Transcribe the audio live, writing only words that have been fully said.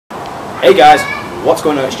Hey guys, what's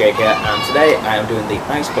going on? It's Jakeyy, and today I am doing the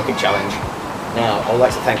Ice Bucket Challenge. Now, I would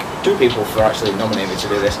like to thank two people for actually nominating me to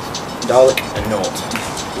do this, Dalek and Note,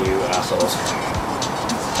 you assholes.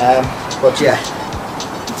 But yeah,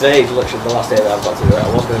 today is literally the last day that I've got to do it. I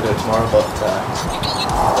was going to do it tomorrow, but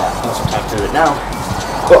yeah, not some time to do it now.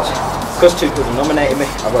 But, because two people nominated me,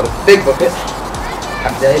 I've got a big bucket,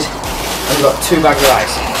 happy days, and I've got 2 bags of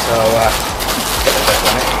ice, so get the first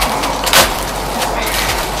one in.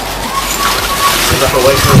 Up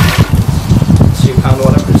away from £2 or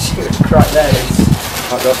whatever, see it's right there,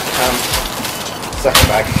 that goes to pound. Second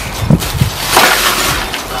bag.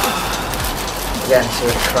 Again, see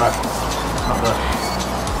it's crack. Not good.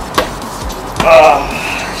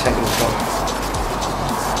 Second one.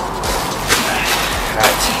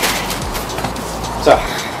 Right. So,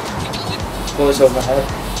 pull this over my head,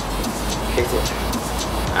 kick it,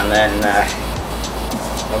 and then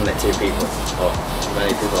nominate 2 people. Or as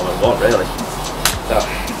many people as I want, really. So,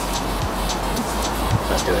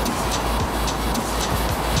 let's do it.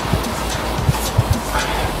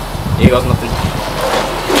 Here goes nothing.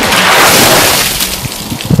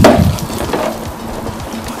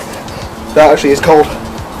 That actually is cold.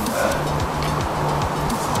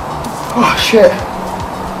 Oh shit.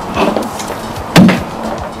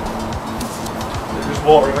 There's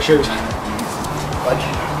water in my shoes.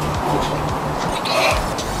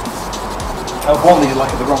 I've worn these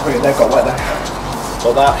like at the wrong point, they've got wet there.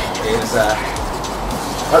 Well, that is,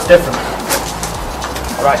 that's different.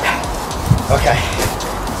 Alright, okay.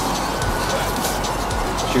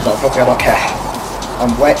 Shoes on properly, I don't care.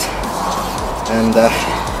 I'm wet, and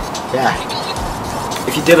yeah.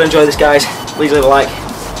 If you did enjoy this, guys, please leave a like,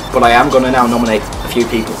 but I am going to now nominate a few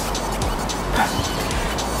people.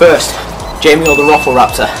 First, Jamie or the Raffle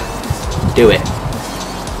Raptor, do it.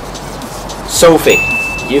 Sophie,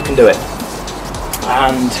 you can do it.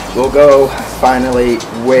 And we'll go finally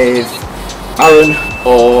with Aaron,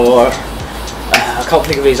 or I can't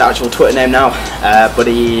think of his actual Twitter name now, but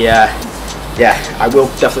he, yeah, I will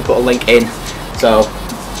definitely put a link in, so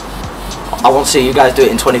I want to see you guys do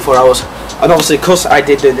it in 24 hours, and obviously because I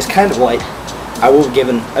did do this kind of late, I will be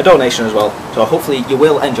given a donation as well, so hopefully you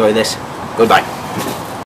will enjoy this. Goodbye.